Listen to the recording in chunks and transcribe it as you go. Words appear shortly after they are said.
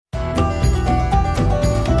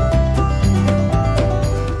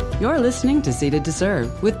listening to Seated to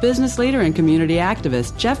Serve with business leader and community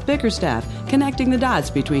activist Jeff Bickerstaff, connecting the dots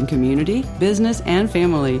between community, business, and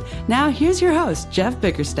family. Now, here's your host, Jeff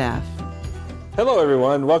Bickerstaff. Hello,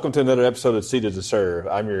 everyone. Welcome to another episode of Seated to Serve.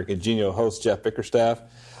 I'm your congenial host, Jeff Bickerstaff.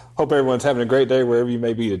 Hope everyone's having a great day wherever you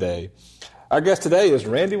may be today. Our guest today is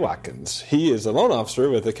Randy Watkins. He is a loan officer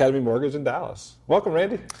with Academy Mortgage in Dallas. Welcome,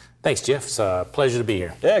 Randy. Thanks, Jeff. It's a pleasure to be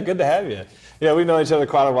here. Yeah, good to have you. We've known each other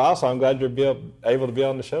quite a while, so I'm glad you're able to be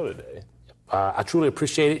on the show today. I truly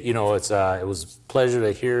appreciate it. It was a pleasure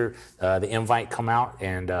to hear the invite come out,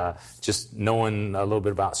 and just knowing a little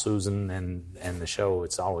bit about Susan and the show,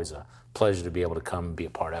 it's always a pleasure to be able to come and be a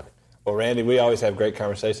part of it. Well, Randy, we always have great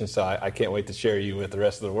conversations, so I can't wait to share you with the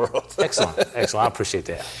rest of the world. Excellent. I appreciate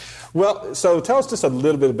that. Well, so tell us just a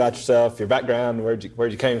little bit about yourself, your background, where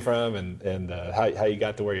you came from, and how you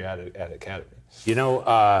got to where you're at Academy.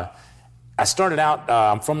 I started out,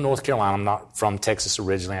 I'm from North Carolina. I'm not from Texas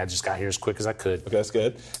originally. I just got here as quick as I could. Okay, that's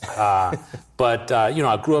good. But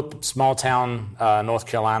I grew up in small town, North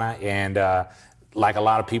Carolina, and like a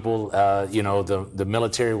lot of people, the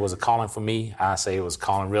military was a calling for me. I say it was a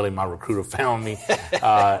calling, really. My recruiter found me.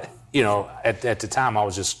 At the time, I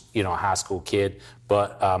was just, a high school kid.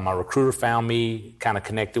 But my recruiter found me, kind of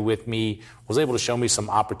connected with me, was able to show me some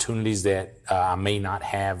opportunities that I may not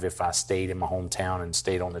have if I stayed in my hometown and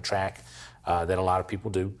stayed on the track that a lot of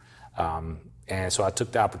people do. And so I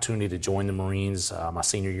took the opportunity to join the Marines my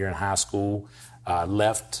senior year in high school,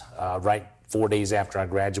 left right 4 days after I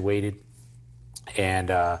graduated,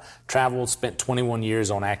 and traveled, spent 21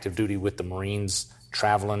 years on active duty with the Marines,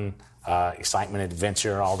 traveling, excitement,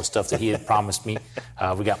 adventure, all the stuff that he had promised me.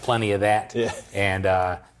 We got plenty of that. Yeah. And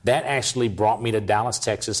that actually brought me to Dallas,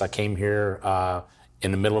 Texas. I came here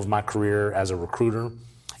in the middle of my career as a recruiter,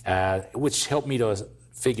 which helped me to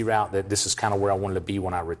figure out that this is kind of where I wanted to be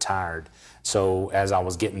when I retired. So as I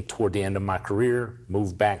was getting toward the end of my career,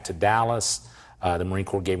 moved back to Dallas. The Marine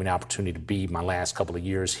Corps gave me the opportunity to be my last couple of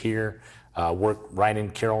years here, worked right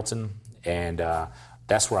in Carrollton, and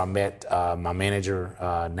that's where I met my manager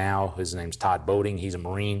now. His name's Todd Boating. He's a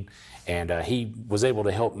Marine, and he was able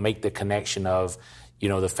to help make the connection of,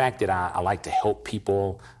 the fact that I like to help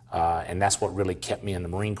people, and that's what really kept me in the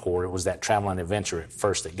Marine Corps. It was that travel and adventure at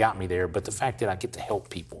first that got me there, but the fact that I get to help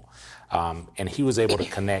people. And he was able to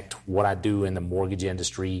connect what I do in the mortgage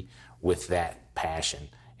industry with that passion,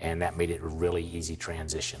 and that made it a really easy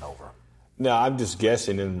transition over. Now, I'm just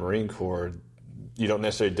guessing in the Marine Corps, you don't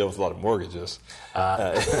necessarily deal with a lot of mortgages.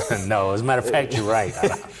 No, as a matter of fact, you're right.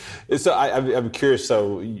 So I'm curious.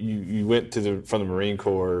 So you went from the Marine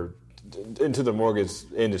Corps into the mortgage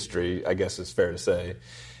industry, I guess it's fair to say.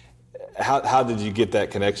 How did you get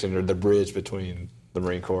that connection or the bridge between the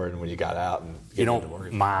Marine Corps and when you got out and into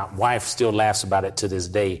mortgage? My wife still laughs about it to this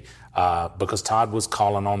day because Todd was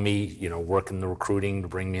calling on me, working the recruiting to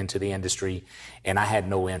bring me into the industry, and I had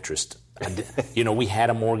no interest. We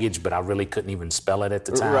had a mortgage, but I really couldn't even spell it at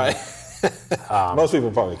the time. Right. Most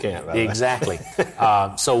people probably can't. Right? Exactly.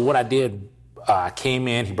 So what I did, I came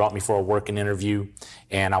in, he brought me for a working interview,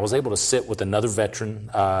 and I was able to sit with another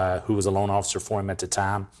veteran who was a loan officer for him at the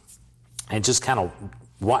time and just kind of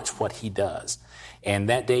watch what he does. And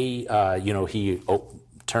that day, he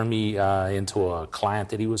turned me into a client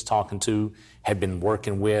that he was talking to, had been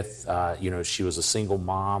working with. She was a single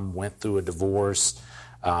mom, went through a divorce,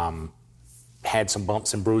 had some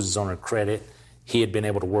bumps and bruises on her credit. He had been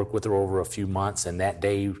able to work with her over a few months, and that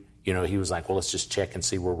day, he was like, well, let's just check and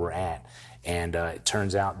see where we're at. And it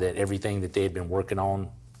turns out that everything that they had been working on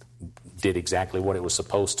did exactly what it was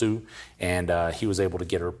supposed to, and he was able to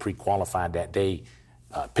get her pre-qualified that day,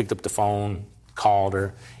 picked up the phone, called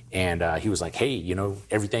her, and he was like, hey,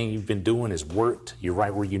 everything you've been doing has worked. You're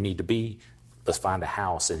right where you need to be. Let's find a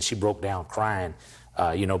house. And she broke down crying.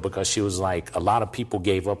 Because she was like, a lot of people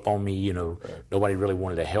gave up on me, right. Nobody really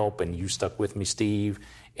wanted to help, and you stuck with me, Steve,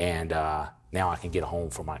 and now I can get a home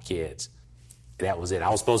for my kids. That was it. I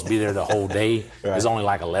was supposed to be there the whole day. Right. It was only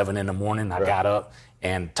like 11 in the morning. I got up,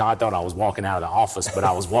 and Todd thought I was walking out of the office, but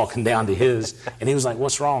I was walking down to his, and he was like,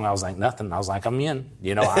 what's wrong? I was like, nothing. I was like, I'm in.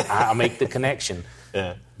 I make the connection.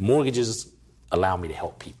 Yeah. Mortgages allow me to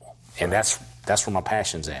help people, and that's where my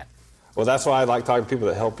passion's at. Well, that's why I like talking to people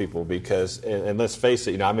that help people because, and let's face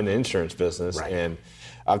it, I'm in the insurance business, right. And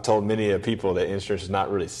I've told many people that insurance is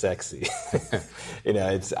not really sexy.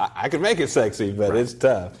 I can make it sexy, but right. It's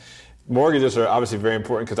tough. Mortgages are obviously very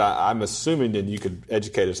important because I'm assuming that you could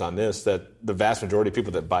educate us on this, that the vast majority of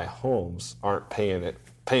people that buy homes aren't paying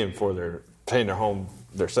their home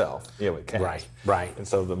themselves, with cash. Right. And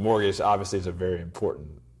so the mortgage obviously is a very important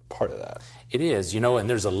part of that. It is, and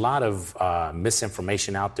there's a lot of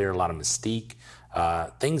misinformation out there, a lot of mystique.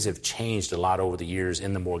 Things have changed a lot over the years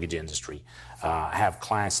in the mortgage industry. I have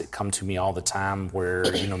clients that come to me all the time where,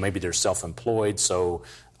 maybe they're self-employed, so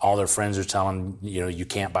all their friends are telling, you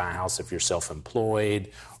can't buy a house if you're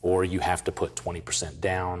self-employed, or you have to put 20%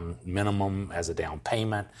 down minimum as a down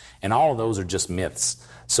payment. And all of those are just myths.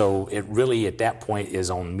 So it really, at that point, is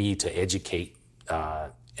on me to educate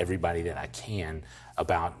everybody that I can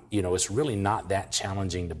about, it's really not that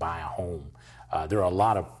challenging to buy a home. There are a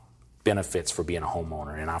lot of benefits for being a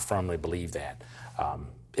homeowner, and I firmly believe that.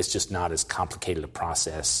 It's just not as complicated a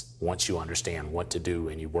process once you understand what to do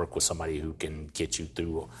and you work with somebody who can get you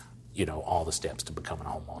through, all the steps to becoming a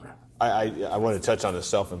homeowner. I want to touch on the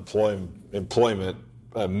self-employment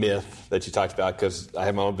myth that you talked about, because I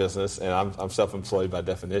have my own business and I'm self-employed by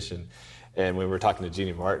definition. And when we were talking to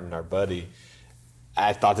Jeannie Martin, our buddy,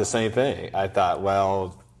 I thought the same thing. I thought,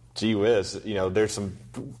 well, gee whiz, there's some,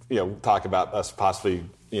 talk about us possibly,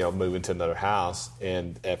 moving to another house.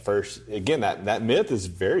 And at first, again, that myth is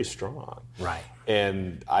very strong. Right.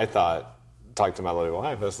 And I thought, talking to my lovely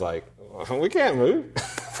wife, I was like, we can't move.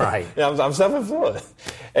 Right. I'm self-employed.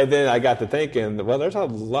 And then I got to thinking, well, there's a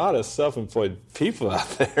lot of self-employed people out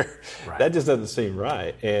there. Right. That just doesn't seem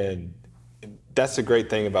right. And that's the great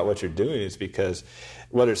thing about what you're doing, is because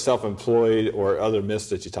whether it's self-employed or other myths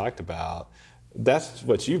that you talked about, that's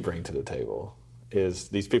what you bring to the table, is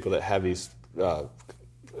these people that have these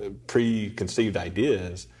preconceived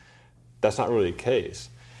ideas. That's not really the case.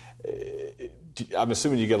 I'm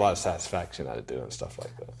assuming you get a lot of satisfaction out of doing stuff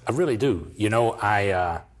like that. I really do.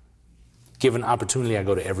 I given opportunity, I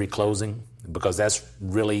go to every closing, because that's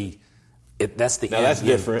really that's the end. That's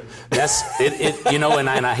different. That's it.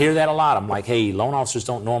 And I hear that a lot. I'm like, hey, loan officers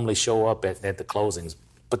don't normally show up at the closings,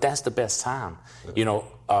 but that's the best time.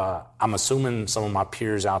 I'm assuming some of my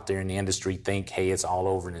peers out there in the industry think, hey, it's all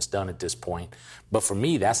over and it's done at this point. But for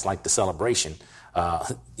me, that's like the celebration.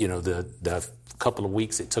 The couple of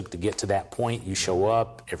weeks it took to get to that point, you show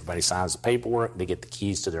up, everybody signs the paperwork, they get the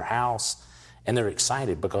keys to their house, and they're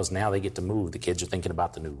excited because now they get to move. The kids are thinking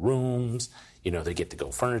about the new rooms. They get to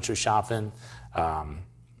go furniture shopping. I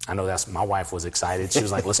know my wife was excited. She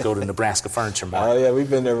was like, let's go to Nebraska Furniture Mart. Oh, yeah, we've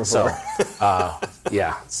been there before.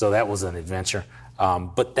 So that was an adventure.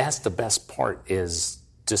 But that's the best part, is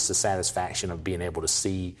just the satisfaction of being able to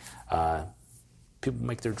see people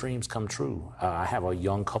make their dreams come true. I have a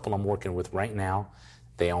young couple I'm working with right now.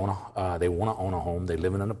 They want to own a home. They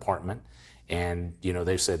live in an apartment. And,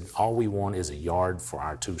 they said, all we want is a yard for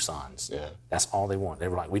our two sons. Yeah. That's all they want. They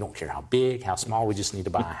were like, we don't care how big, how small, we just need to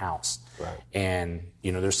buy a house. Right. And,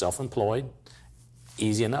 they're self-employed.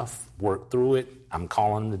 Easy enough. Work through it. I'm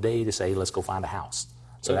calling today to say, let's go find a house.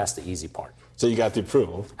 So that's the easy part. So you got the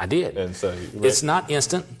approval. I did. And so it's not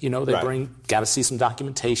instant. They right. got to see some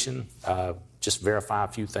documentation, just verify a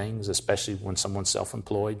few things, especially when someone's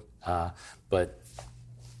self-employed. But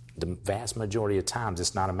the vast majority of times,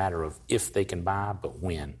 it's not a matter of if they can buy, but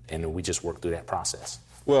when. And we just work through that process.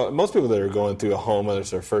 Well, most people that are going through a home, whether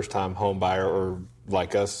it's their first-time home buyer or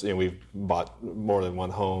like us, we've bought more than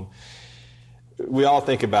one home, we all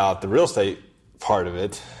think about the real estate part of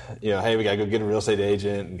it. Hey, we got to go get a real estate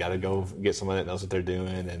agent and got to go get someone that knows what they're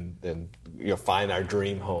doing and find our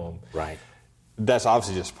dream home. Right. That's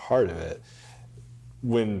obviously just part of it.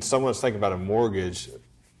 When someone's thinking about a mortgage,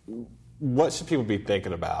 what should people be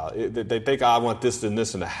thinking about? They think, I want this and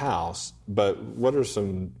this in the house, but what are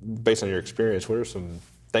some, based on your experience, what are some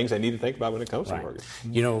things they need to think about when it comes to mortgage?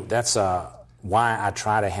 That's why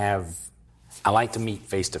I like to meet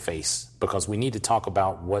face-to-face, because we need to talk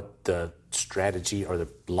about what the strategy or the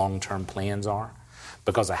long-term plans are,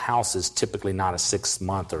 because a house is typically not a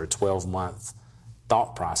 6-month or a 12-month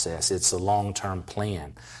thought process. It's a long-term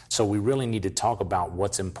plan. So we really need to talk about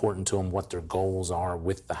what's important to them, what their goals are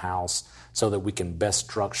with the house, so that we can best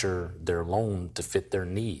structure their loan to fit their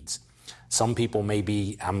needs. Some people may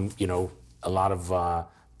be, a lot of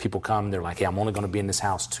people come, they're like, hey, I'm only going to be in this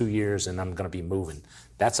house 2 years and I'm going to be moving.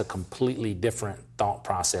 That's a completely different thought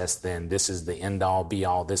process than this is the end-all,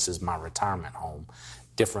 be-all, this is my retirement home.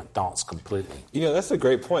 Different thoughts completely. That's a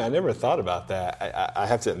great point. I never thought about that. I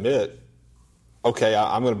have to admit, okay,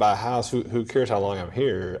 I'm going to buy a house. Who cares how long I'm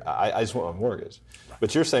here? I just want my mortgage. Right.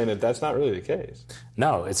 But you're saying that that's not really the case.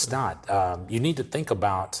 No, it's not. You need to think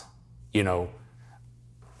about,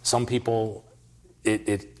 some people,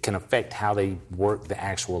 it can affect how they work the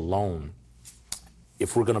actual loan.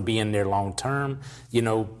 If we're going to be in there long term,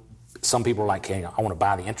 some people are like, hey, I want to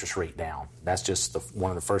buy the interest rate down. That's just one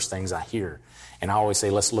of the first things I hear. And I always say,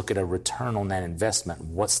 let's look at a return on that investment.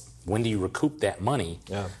 When do you recoup that money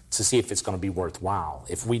to see if it's going to be worthwhile?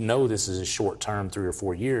 If we know this is a short term, 3 or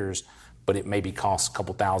 4 years, but it maybe costs a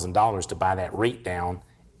couple $1,000s to buy that rate down,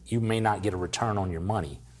 you may not get a return on your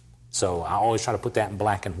money. So I always try to put that in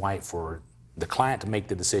black and white for the client to make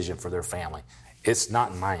the decision for their family. It's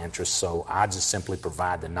not in my interest, so I just simply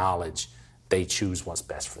provide the knowledge. They choose what's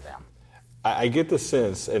best for them. I get the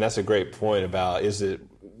sense, and that's a great point about do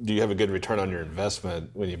you have a good return on your investment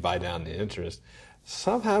when you buy down the interest?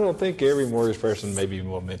 Somehow I don't think every mortgage person maybe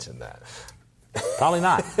will mention that. Probably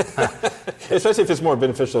not. Especially if it's more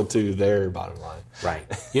beneficial to their bottom line. Right.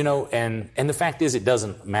 And the fact is it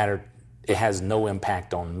doesn't matter. It has no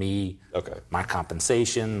impact on me. Okay. My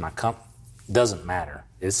compensation, doesn't matter.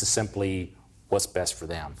 It's just simply what's best for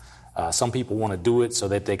them. Some people want to do it so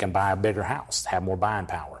that they can buy a bigger house, have more buying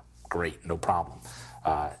power. Great, no problem.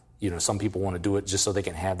 Some people want to do it just so they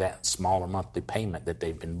can have that smaller monthly payment that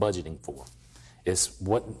they've been budgeting for. It's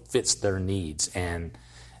what fits their needs. And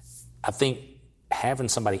I think having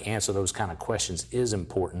somebody answer those kind of questions is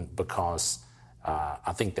important because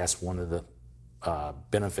I think that's one of the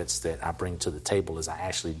benefits that I bring to the table is I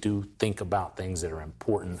actually do think about things that are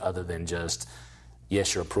important other than just,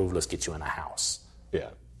 yes, you're approved, let's get you in a house. Yeah.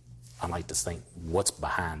 I like to think what's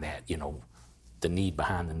behind that, the need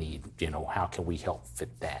behind the need, how can we help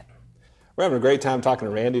fit that? We're having a great time talking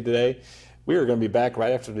to Randy today. We are going to be back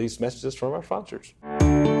right after these messages from our sponsors.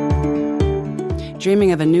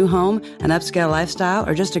 Dreaming of a new home, an upscale lifestyle,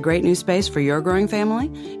 or just a great new space for your growing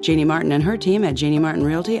family? Jeannie Martin and her team at Jeannie Martin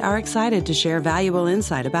Realty are excited to share valuable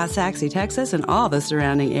insight about Sachse, Texas, and all the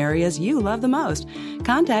surrounding areas you love the most.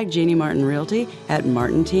 Contact Jeannie Martin Realty at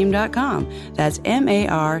martinteam.com. That's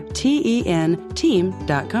MARTEN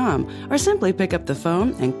team.com. Or simply pick up the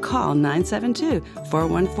phone and call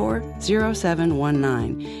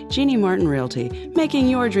 972-414-0719. Jeannie Martin Realty, making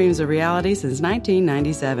your dreams a reality since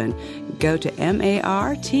 1997. Go to MARTEN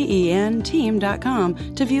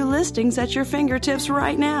team.com to view listings at your fingertips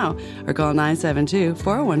right now, or call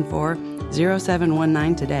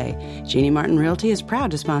 972-414-0719 today. Jeannie Martin Realty is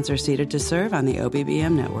proud to sponsor Seated to Serve on the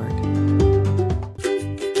OBBM network.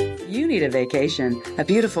 You need a vacation, a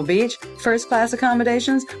beautiful beach, first-class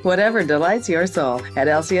accommodations, whatever delights your soul. At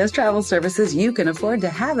LCS Travel Services, you can afford to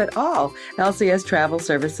have it all. LCS Travel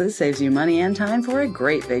Services saves you money and time for a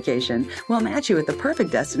great vacation. We'll match you with the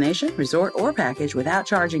perfect destination, resort, or package without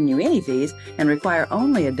charging you any fees and require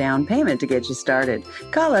only a down payment to get you started.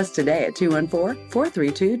 Call us today at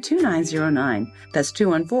 214-432-2909. That's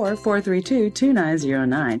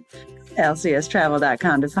 214-432-2909.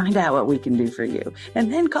 LCStravel.com to find out what we can do for you.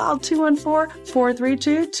 And then call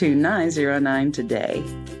 214-432-2909 today.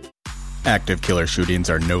 Active killer shootings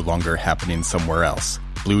are no longer happening somewhere else.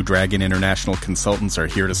 Blue Dragon International Consultants are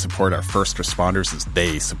here to support our first responders as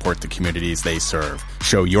they support the communities they serve.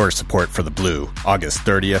 Show your support for the Blue, August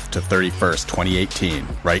 30th to 31st, 2018,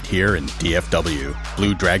 right here in DFW.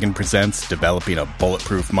 Blue Dragon presents Developing a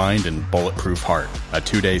Bulletproof Mind and Bulletproof Heart, a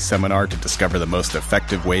 2-day seminar to discover the most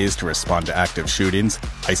effective ways to respond to active shootings,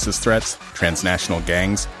 ISIS threats, transnational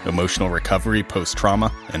gangs, emotional recovery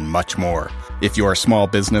post-trauma, and much more. If your small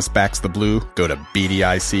business backs the Blue, go to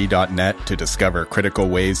BDIC.net to discover critical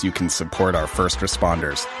ways you can support our first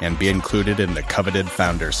responders and be included in the coveted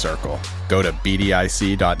Founders Circle. Go to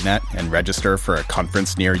BDIC.net and register for a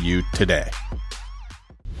conference near you today.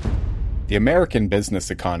 The American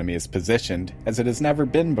business economy is positioned as it has never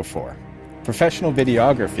been before. Professional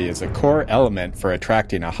videography is a core element for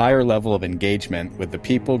attracting a higher level of engagement with the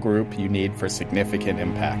people group you need for significant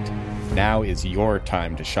impact. Now is your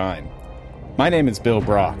time to shine. My name is Bill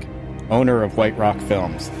Brock, owner of White Rock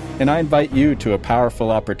Films, and I invite you to a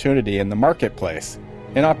powerful opportunity in the marketplace,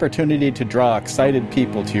 an opportunity to draw excited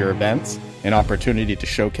people to your events, an opportunity to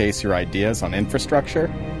showcase your ideas on infrastructure,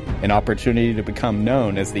 an opportunity to become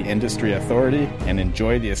known as the industry authority and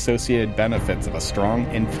enjoy the associated benefits of a strong,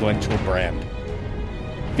 influential brand.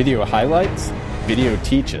 Video highlights, video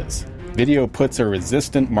teaches. Video puts a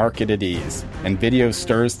resistant market at ease, and video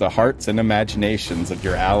stirs the hearts and imaginations of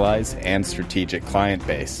your allies and strategic client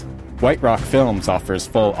base. White Rock Films offers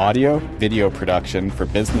full audio, video production for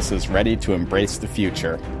businesses ready to embrace the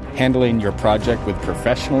future, handling your project with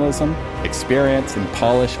professionalism, experience, and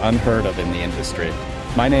polish unheard of in the industry.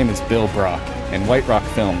 My name is Bill Brock, and White Rock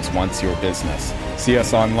Films wants your business. See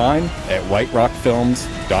us online at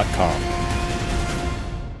whiterockfilms.com.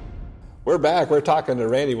 We're back. We're talking to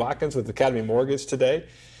Randy Watkins with Academy Mortgage today.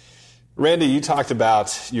 Randy, you talked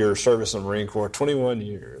about your service in the Marine Corps, 21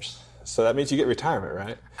 years. So that means you get retirement,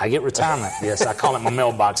 right? I get retirement, yes. I call it my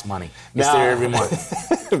mailbox money. It's there every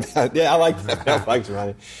month. Yeah, I like that mailbox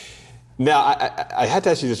money. Now, I had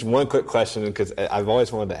to ask you just one quick question because I've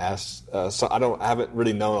always wanted to ask. I haven't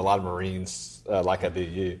really known a lot of Marines like I do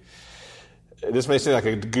you. this may seem like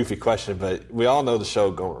a goofy question, but we all know the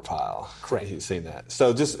show Gomer Pyle. Correct. You've seen that.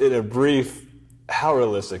 So just in a brief, how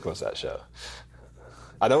realistic was that show?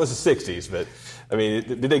 I know it's the 60s, but, I mean,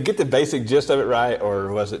 did they get the basic gist of it right,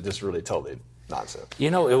 or was it just really totally nonsense?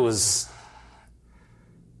 You know, it was...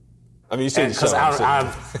 I mean, you see the show.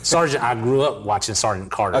 Sergeant, I grew up watching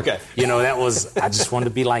Sergeant Carter. Okay. You know, that was... I just wanted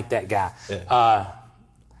to be like that guy. Yeah.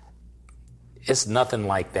 It's nothing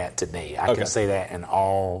like that today. I can say that in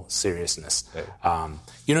all seriousness. Yeah.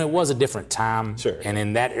 You know, it was a different time. Sure. And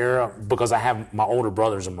in that era, because I have my older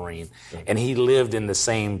brother's a Marine, and he lived in the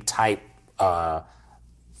same type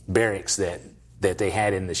barracks that they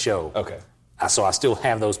had in the show. Okay. So I still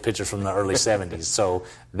have those pictures from the early 70s. So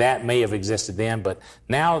that may have existed then, but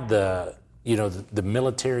now the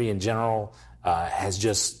military in general has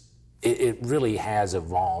just it really has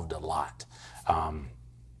evolved a lot.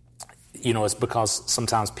 You know, it's because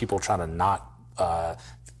sometimes people try to knock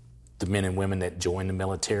the men and women that join the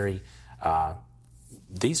military.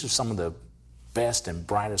 These are some of the best and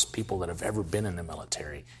brightest people that have ever been in the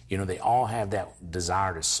military. You know, they all have that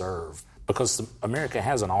desire to serve because America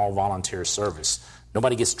has an all-volunteer service.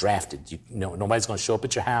 Nobody gets drafted. Nobody's going to show up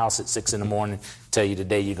at your house at 6 a.m. and tell you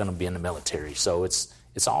today you're going to be in the military. So it's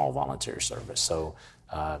all volunteer service. So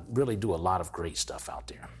really do a lot of great stuff out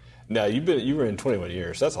there. Now, you were in 21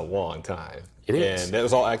 years. That's a long time. It is. And that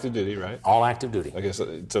was all active duty, right? All active duty. Okay,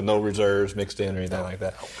 so no reserves mixed in or anything like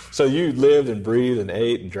that. So you lived and breathed and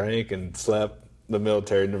ate and drank and slept the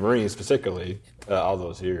military, the Marines particularly, all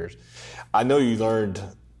those years. I know you learned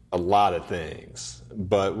a lot of things,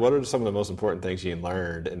 but what are some of the most important things you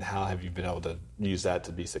learned, and how have you been able to use that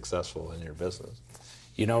to be successful in your business?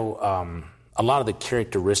 You know, a lot of the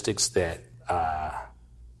characteristics that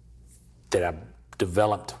I've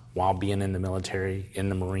developed while being in the military, in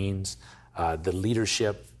the Marines, the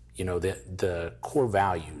leadership, you know, the core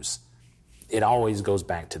values, it always goes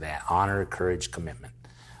back to that: honor, courage, commitment.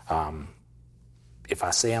 If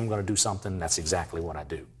I say I'm going to do something, that's exactly what I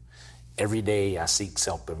do. Every day I seek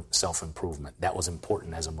self-improvement. That was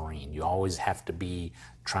important as a Marine. You always have to be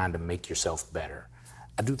trying to make yourself better.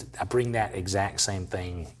 I bring that exact same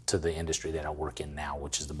thing to the industry that I work in now,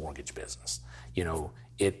 which is the mortgage business. You know,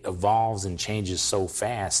 it evolves and changes so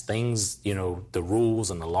fast. Things, you know, the rules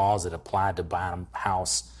and the laws that applied to buying a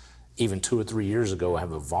house even 2 or 3 years ago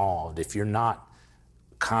have evolved. If you're not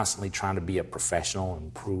constantly trying to be a professional,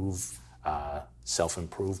 improve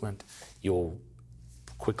self-improvement, you'll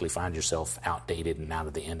quickly find yourself outdated and out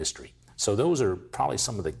of the industry. So those are probably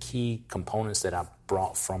some of the key components that I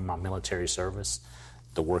brought from my military service.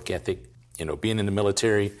 The work ethic, you know, being in the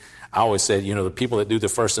military, I always said, you know, the people that do the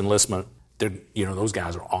first enlistment, those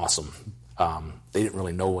guys are awesome. They didn't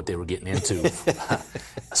really know what they were getting into.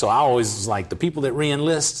 So I always was like, the people that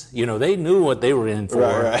re-enlist, you know, they knew what they were in for,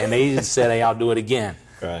 right. And they just said, hey, I'll do it again.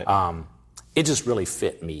 Right. It just really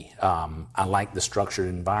fit me. I like the structured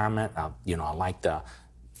environment. I like the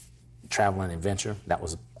travel and adventure. That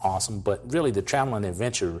was awesome. But really, the travel and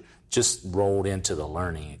adventure just rolled into the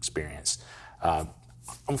learning experience.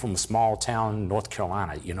 I'm from a small town, North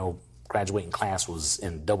Carolina. You know, graduating class was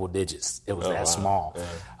in double digits. It was small.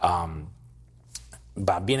 Yeah.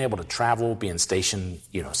 By being able to travel, being stationed,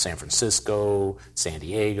 you know, San Francisco, San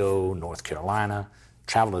Diego, North Carolina,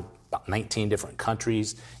 travel to about 19 different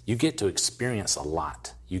countries, you get to experience a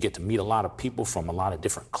lot. You get to meet a lot of people from a lot of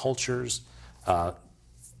different cultures.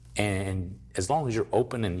 And as long as you're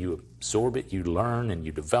open and you absorb it, you learn and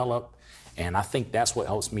you develop. And I think that's what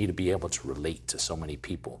helps me to be able to relate to so many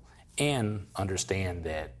people and understand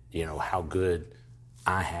that, you know, how good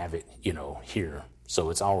I have it, you know, here. So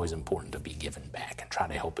it's always important to be giving back and try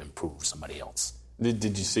to help improve somebody else.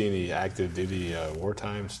 Did you see any active duty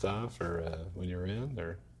wartime stuff or when you were in?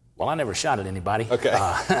 Or? Well, I never shot at anybody. Okay.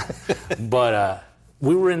 But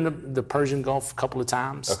we were in the Persian Gulf a couple of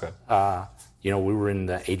times. Okay. You know, we were in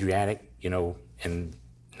the Adriatic, you know, in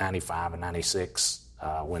 95 and 96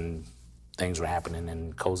 when things were happening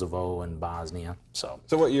in Kosovo and Bosnia. So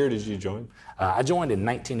what year did you join? I joined in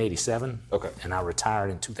 1987. Okay. And I retired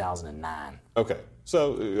in 2009. Okay.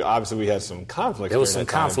 So obviously we had some conflicts. There was some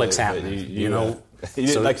conflicts happening. You know, you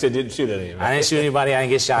didn't, like I said, didn't shoot at anybody. I didn't shoot anybody. I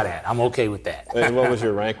didn't get shot at. I'm okay with that. And what was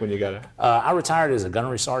your rank when you got it? I retired as a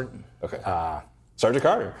gunnery sergeant. Okay. Sergeant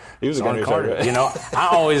Carter. He was Sergeant a gunnery sergeant. You know,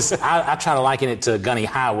 I try to liken it to Gunny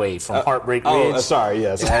Highway from Heartbreak Ridge. Oh, sorry,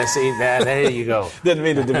 yes. See, there you go. Didn't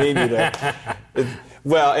mean to demean you there.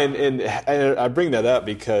 Well, and I bring that up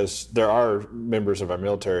because there are members of our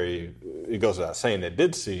military, it goes without saying, that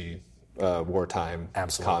did see wartime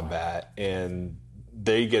Absolutely. combat, and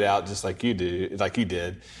they get out just like you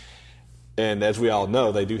did, And as we all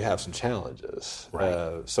know, they do have some challenges.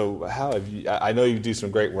 Right. So how have you, I know you do some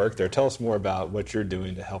great work there. Tell us more about what you're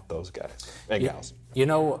doing to help those guys and gals.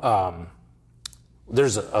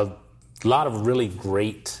 There's a lot of really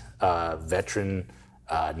great veteran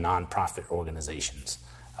nonprofit organizations.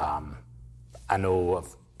 I know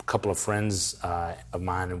of a couple of friends of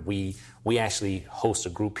mine, and we actually host a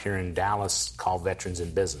group here in Dallas called Veterans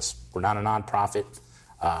in Business. We're not a nonprofit.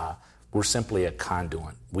 We're simply a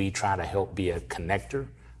conduit. We try to help be a connector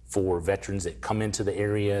for veterans that come into the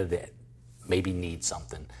area that maybe need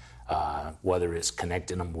something, whether it's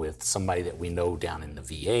connecting them with somebody that we know down in the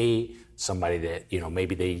VA, somebody that,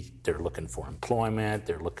 maybe they're looking for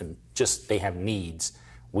employment, they have needs.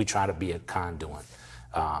 We try to be a conduit.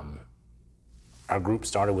 Our group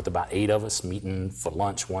started with about 8 of us meeting for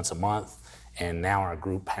lunch once a month, and now our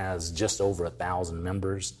group has just over 1,000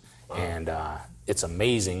 members. Wow. And it's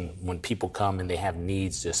amazing when people come and they have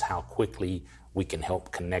needs, just how quickly we can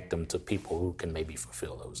help connect them to people who can maybe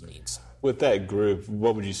fulfill those needs. With that group,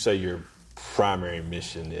 what would you say your primary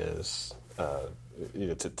mission is,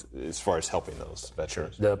 as far as helping those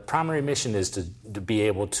veterans? The primary mission is to be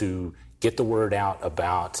able to get the word out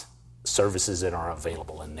about services that are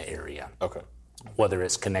available in the area. Okay. Whether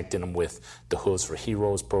it's connecting them with the Hoods for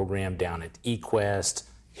Heroes program down at eQuest,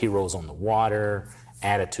 Heroes on the Water,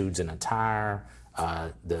 Attitudes in Attire,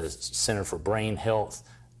 the Center for Brain Health.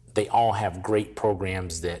 They all have great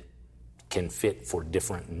programs that can fit for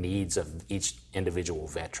different needs of each individual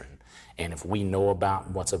veteran. And if we know about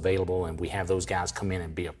what's available and we have those guys come in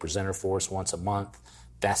and be a presenter for us once a month,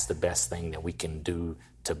 that's the best thing that we can do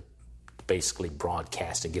to basically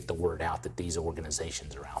broadcast and get the word out that these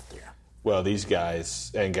organizations are out there. Well, these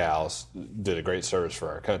guys and gals did a great service for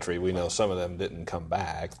our country. We know some of them didn't come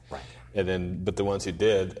back. Right. But the ones who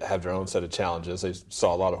did have their own set of challenges. They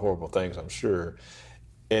saw a lot of horrible things, I'm sure.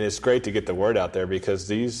 And it's great to get the word out there because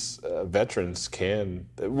these veterans can,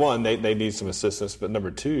 one, they need some assistance, but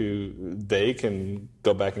number two, they can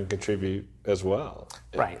go back and contribute as well.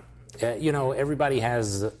 Right. Everybody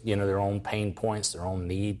has, their own pain points, their own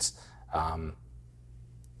needs. And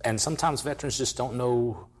sometimes veterans just don't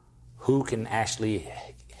know who can actually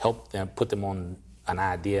help them, put them on an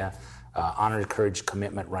idea. Honor, Courage,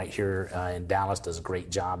 Commitment right here in Dallas does a great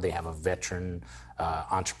job. They have a veteran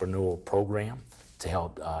entrepreneurial program to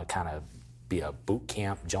help kind of be a boot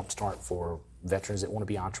camp jumpstart for veterans that want to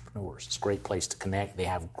be entrepreneurs. It's a great place to connect. They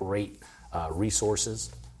have great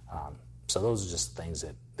resources. So those are just things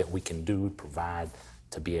that we can do, provide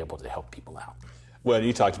to be able to help people out. Well,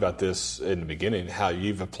 you talked about this in the beginning, how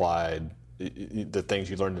you've applied the things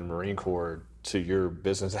you learned in the Marine Corps to your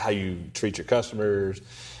business, how you treat your customers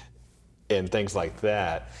and things like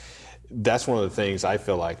that. That's one of the things I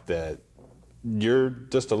feel like that you're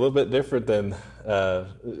just a little bit different than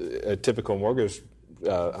a typical mortgage. I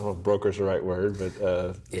don't know if broker's the right word,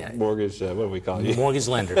 but mortgage, what do we call you? Mortgage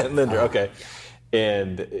lender. Lender, okay.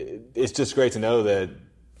 And it's just great to know that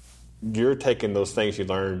you're taking those things you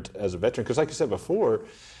learned as a veteran. Because like you said before,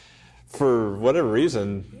 for whatever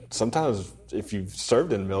reason, sometimes if you've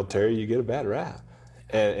served in the military, you get a bad rap.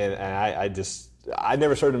 And I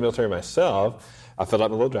never served in the military myself. I filled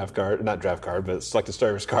out my little but selected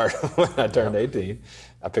service card when I turned 18.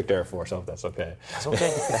 I picked Air Force, so that's okay. That's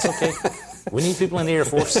okay. We need people in the Air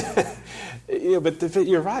Force. Yeah, but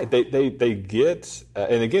you're right. They get,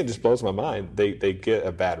 and again, it just blows my mind. They get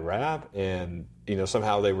a bad rap, and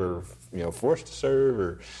somehow they were forced to serve,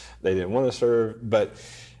 or they didn't want to serve. But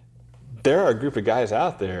there are a group of guys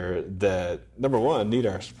out there that, number one, need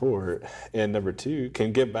our support, and number two,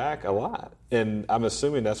 can give back a lot. And I'm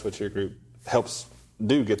assuming that's what your group helps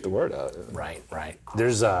do, get the word out. Right.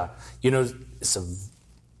 There's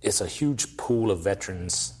it's a huge pool of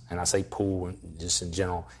veterans, and I say pool just in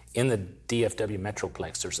general. In the DFW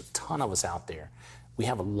Metroplex, there's a ton of us out there. We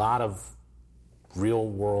have a lot of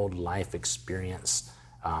real-world life experience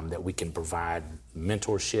that we can provide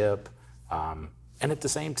mentorship, and at the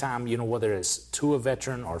same time, whether it's to a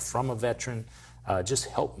veteran or from a veteran, just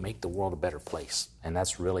help make the world a better place. And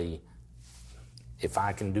that's really, if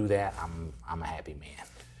I can do that, I'm a happy man.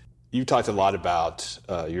 You talked a lot about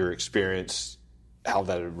your experience, how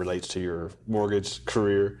that relates to your mortgage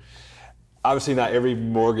career. Obviously, not every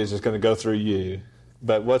mortgage is going to go through you,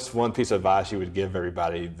 but what's one piece of advice you would give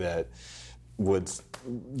everybody that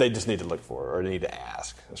they just need to look for or need to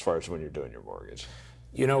ask as far as when you're doing your mortgage?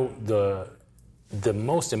 The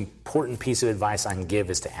most important piece of advice I can give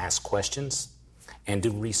is to ask questions and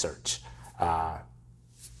do research. A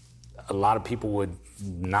lot of people would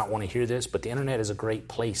not want to hear this, but the internet is a great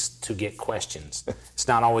place to get questions. It's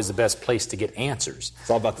not always the best place to get answers. It's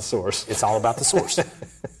all about the source. It's all about the source.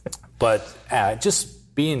 But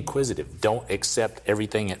just be inquisitive. Don't accept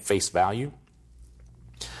everything at face value.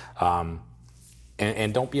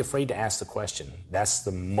 And don't be afraid to ask the question. That's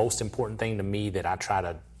the most important thing to me that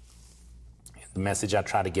the message I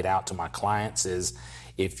try to get out to my clients is,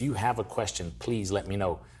 if you have a question, please let me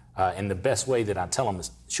know. And the best way that I tell them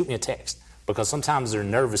is shoot me a text, because sometimes they're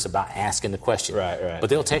nervous about asking the question. Right. But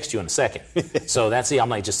they'll text you in a second. So that's it. I'm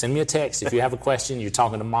like, just send me a text. If you have a question, you're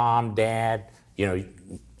talking to mom, dad,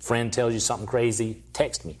 friend tells you something crazy,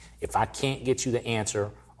 text me. If I can't get you the answer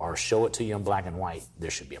or show it to you in black and white, there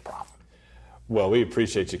should be a problem. Well, we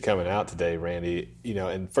appreciate you coming out today, Randy.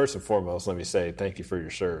 And first and foremost, let me say thank you for your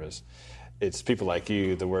service. It's people like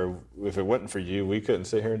you that where if it wasn't for you, we couldn't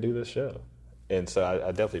sit here and do this show. And so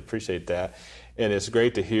I definitely appreciate that. And it's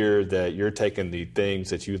great to hear that you're taking the things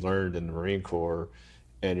that you learned in the Marine Corps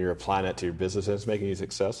and you're applying that to your business, and it's making you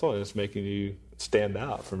successful, and it's making you stand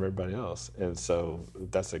out from everybody else. And so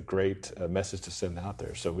that's a great message to send out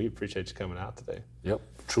there. So we appreciate you coming out today. Yep.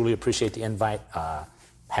 Truly appreciate the invite.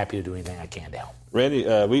 Happy to do anything I can to help. Randy,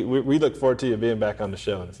 we look forward to you being back on the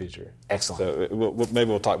show in the future. Excellent. So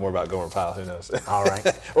maybe we'll talk more about Gomer Pyle. Who knows? All right.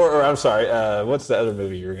 or I'm sorry. What's the other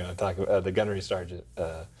movie you were going to talk about? The Gunnery Sergeant.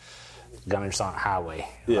 Gunnery Sergeant Highway.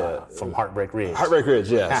 Yeah. From Heartbreak Ridge. Heartbreak Ridge.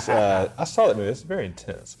 Yes. I saw that movie. It's very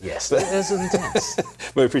intense. Yes, it is intense.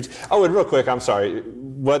 And real quick, I'm sorry.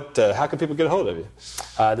 How can people get a hold of you?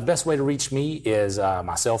 The best way to reach me is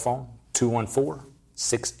my cell phone,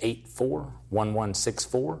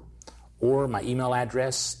 214-684-1164, or my email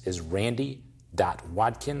address is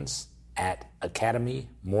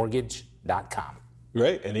randy.watkins@academymortgage.com.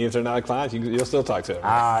 Great. And even if they're not a client, you'll still talk to them.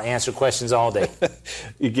 I answer questions all day.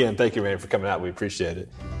 Again, thank you, Randy, for coming out. We appreciate it.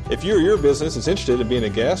 If you or your business is interested in being a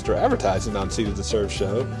guest or advertising on Seated to Serve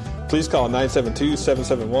show, please call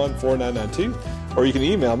 972-771-4992, or you can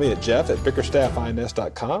email me at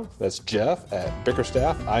jeff@bickerstaffins.com. That's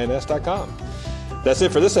jeff@bickerstaffins.com. That's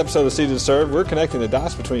it for this episode of Seated to Serve. We're connecting the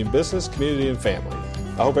dots between business, community, and family.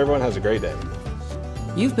 I hope everyone has a great day.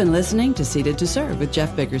 You've been listening to Seated to Serve with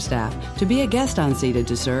Jeff Bickerstaff. To be a guest on Seated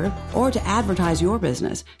to Serve or to advertise your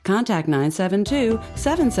business, contact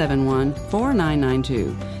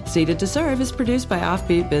 972-771-4992. Seated to Serve is produced by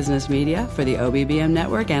Offbeat Business Media for the OBBM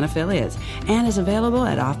Network and affiliates and is available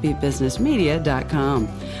at offbeatbusinessmedia.com.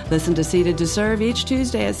 Listen to Seated to Serve each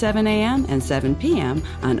Tuesday at 7 a.m. and 7 p.m.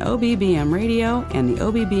 on OBBM Radio and the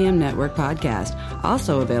OBBM Network podcast.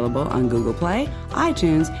 Also available on Google Play,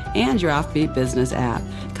 iTunes, and your Offbeat Business app.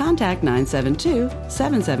 Contact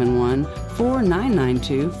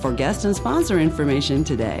 972-771-4992 for guest and sponsor information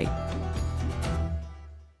today.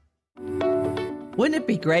 Wouldn't it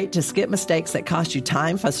be great to skip mistakes that cost you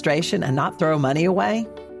time, frustration, and not throw money away?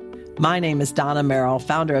 My name is Donna Merrill,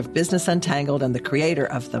 founder of Business Untangled and the creator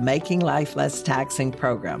of the Making Life Less Taxing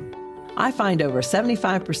program. I find over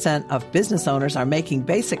 75% of business owners are making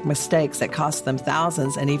basic mistakes that cost them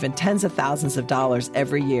thousands and even tens of thousands of dollars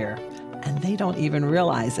every year, and they don't even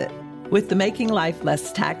realize it. With the Making Life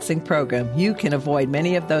Less Taxing program, you can avoid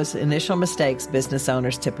many of those initial mistakes business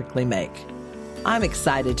owners typically make. I'm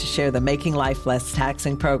excited to share the Making Life Less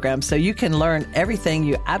Taxing program so you can learn everything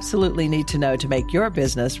you absolutely need to know to make your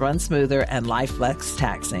business run smoother and life less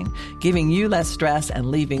taxing, giving you less stress and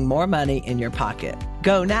leaving more money in your pocket.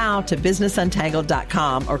 Go now to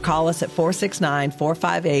businessuntangled.com or call us at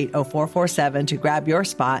 469-458-0447 to grab your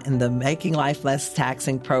spot in the Making Life Less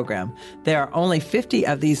Taxing program. There are only 50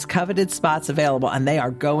 of these coveted spots available, and they are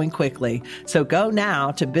going quickly. So go now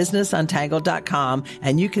to businessuntangled.com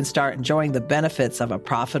and you can start enjoying the benefits of a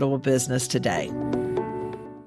profitable business today.